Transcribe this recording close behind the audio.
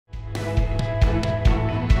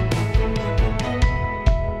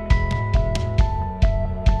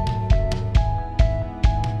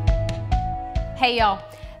Hey y'all,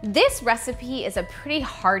 this recipe is a pretty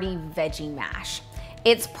hearty veggie mash.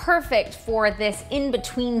 It's perfect for this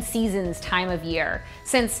in-between seasons time of year,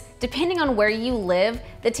 since depending on where you live,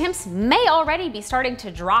 the temps may already be starting to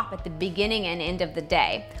drop at the beginning and end of the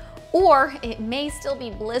day, or it may still be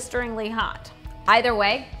blisteringly hot. Either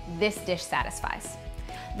way, this dish satisfies.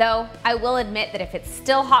 Though I will admit that if it's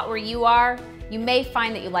still hot where you are, you may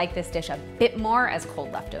find that you like this dish a bit more as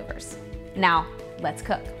cold leftovers. Now, let's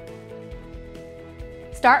cook.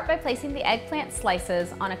 Start by placing the eggplant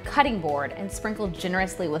slices on a cutting board and sprinkle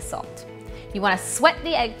generously with salt. You want to sweat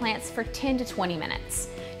the eggplants for 10 to 20 minutes.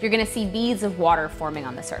 You're going to see beads of water forming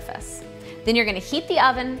on the surface. Then you're going to heat the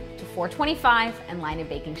oven to 425 and line a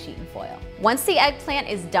baking sheet in foil. Once the eggplant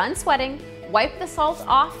is done sweating, wipe the salt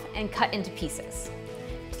off and cut into pieces.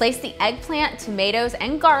 Place the eggplant, tomatoes,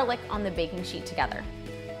 and garlic on the baking sheet together.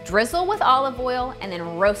 Drizzle with olive oil and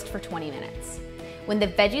then roast for 20 minutes. When the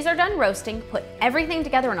veggies are done roasting, put everything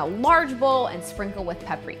together in a large bowl and sprinkle with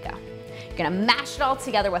paprika. You're gonna mash it all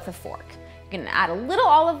together with a fork. You're gonna add a little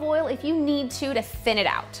olive oil if you need to thin it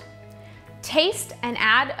out. Taste and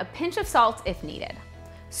add a pinch of salt if needed.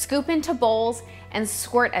 Scoop into bowls and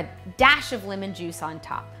squirt a dash of lemon juice on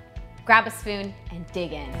top. Grab a spoon and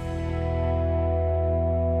dig in.